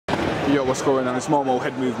Yo, what's going on? It's Momo,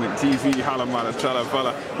 Head Movement TV, Halamala, Chala.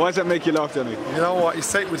 Why does that make you laugh, Johnny? You know what? You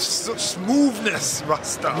say it with such smoothness,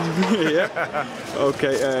 Rasta. Yeah?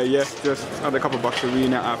 Okay, yeah, just had a couple of bucks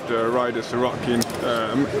arena after RYDER'S, SIROTKIN.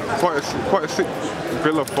 Quite a sick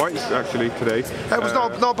bill of fights actually today. It was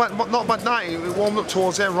not a bad night. It warmed up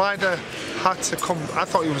towards the end. Ryder had to come. I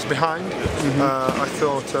thought he was behind. I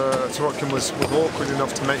thought SIROTKIN was awkward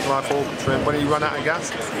enough to make life awkward for him. When he ran out of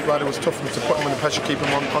gas, Ryder was tough enough to put him under pressure, keep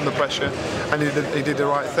him on the pressure, and he did the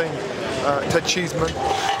right thing. CHEESEMAN,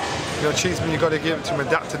 you know, CHEESEMAN, you've got to give it to him,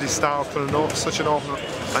 adapted his style for such an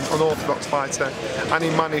unorthodox fighter, and he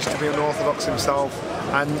managed to be unorthodox himself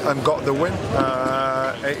and got the win.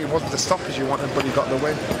 It wasn't the stoppage you wanted, but he got the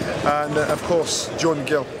win. And of course,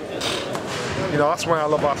 GILL. You know, that's why I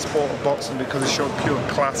love our sport of boxing, because it showed pure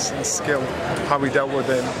class and skill, how we dealt with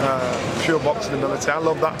him, pure boxing ability. I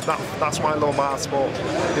love that. That's why I love our sport.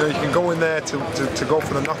 You know, you can go in there to go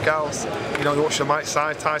for the knockouts. You know, you watch the Mike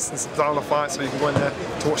Tyson style of fight, so you can go in there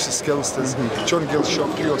to watch the skillsters. GILL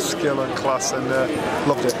showed pure skill and class, and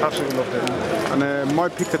loved it, absolutely loved it. And my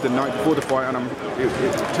pick of the night before the fight, and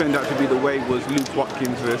it turned out to be the way, was Luke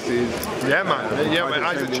Watkins versus... Yeah, man. Yeah, man.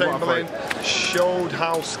 Isaac Chamberlain showed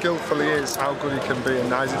how skillful he is, how good he can be,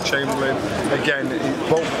 and Isaac Chamberlain, again,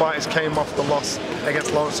 both fighters came off the loss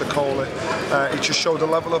against Lawrence Okolie. He just showed the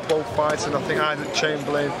level of both fights, and I think Isaac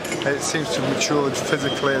Chamberlain, it seems to have matured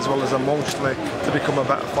physically as well as emotionally to become a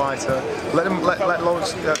better fighter. Let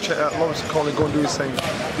Lawrence Okolie go and do his thing.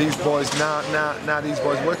 These boys, now these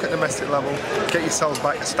boys work at domestic level, get yourselves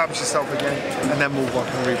back, establish yourself again, and then move on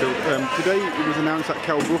and rebuild. Today it was announced that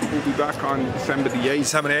Kell Brook will be back on December the 8th.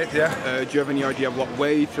 December the 8th, yeah. Do you have any idea of what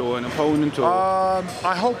weight or an opponent? Or?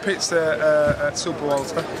 I hope it's a super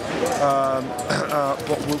welter,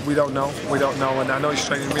 but we don't know. We don't know, and I know he's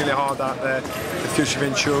training really hard out there, the future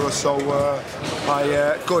Ventura. So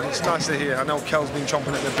good. It's nice to hear. I know Kell's been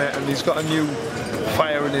chomping at the bit, and he's got a new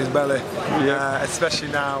fire in his belly. Yeah. Especially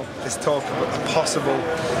now, there's talk of a possible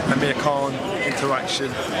Amir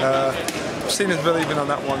interaction. Seeing us believing on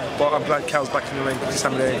that one, but I'm glad Kell's back in the ring for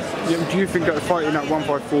December 8th. Yeah, do you think that fighting at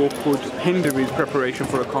 154 could hinder his preparation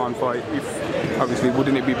for a Khan fight? If, obviously,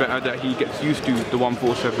 wouldn't it be better that he gets used to the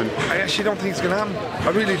 147? I actually don't think it's going to happen. I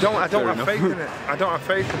really don't. I don't have faith in it. I don't have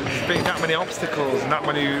faith in it. There's been that many obstacles and that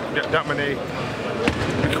many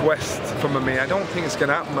requests from me. I don't think it's going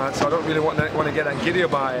to happen, man. So I don't really want to get that giddy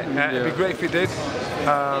about it. It'd be great if it did.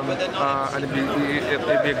 And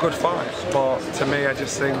it'd be a good fight, but to me, I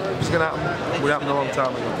just think it's going to happen. It would happen a long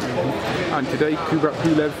time ago. And today,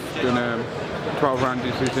 FURY-PULEV done a 12-round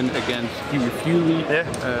decision against Fury.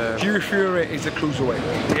 Yeah. Fury is a cruiserweight.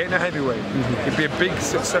 He ain't a heavyweight. He'd be a big,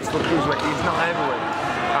 successful cruiserweight. He's not a heavyweight.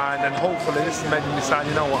 And hopefully this has made him decide,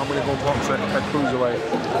 you know what, I'm going to go box at cruiserweight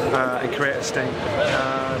and create a stink.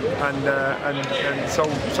 And so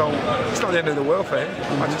it's not the end of the world for him.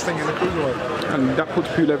 I just think he's a cruiserweight. And that puts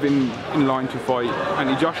Pulev in line to fight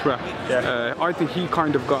Andy Joshua. Yeah. I think he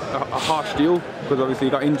kind of got a harsh deal, because obviously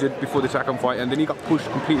he got injured before the second fight, and then he got pushed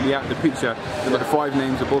completely out of the picture. There were the 5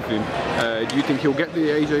 names above him. Do you think he'll get the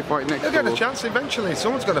AJ fight next? He'll get a chance eventually.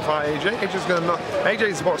 Someone's going to fight AJ. AJ's going to not.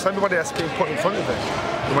 AJ's the box. Everybody has to be put in front of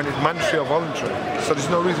him when it's mandatory or voluntary. So there's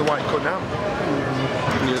no reason why it couldn't happen.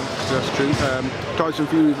 Yeah, that's true. Tyson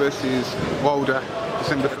Fury versus Wilder.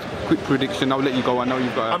 December. Quick prediction. I'll let you go. I know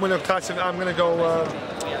you've got. I'm going to Tyson. I'm going to go.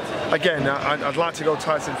 Again, I'd like to go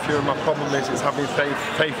Tyson Fury. My problem is having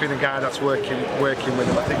faith in a guy that's working with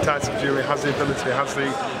him. I think Tyson Fury has the ability,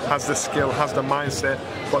 has the skill, has the mindset.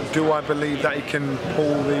 But do I believe that he can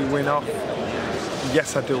pull the win off?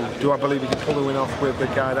 Yes, I do. Do I believe he can pull the win off with the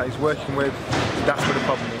guy that he's working with? That's where the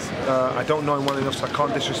problem is. I don't know him well enough, so I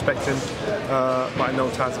can't disrespect him. But I know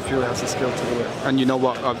Tyson Fury has the skill to do it. And you know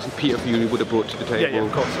what? Obviously, Peter Fury would have brought to the table. Yeah,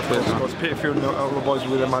 of course. Peter Fury and all the boys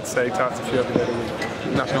with him, I'd say Tyson Fury every day of the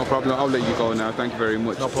week. That's no problem. I'll let you go now. Thank you very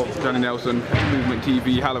much. No problem. Johnny Nelson, Movement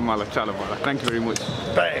TV, Halamala, Chalamala. Thank you very much.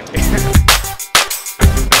 Bang.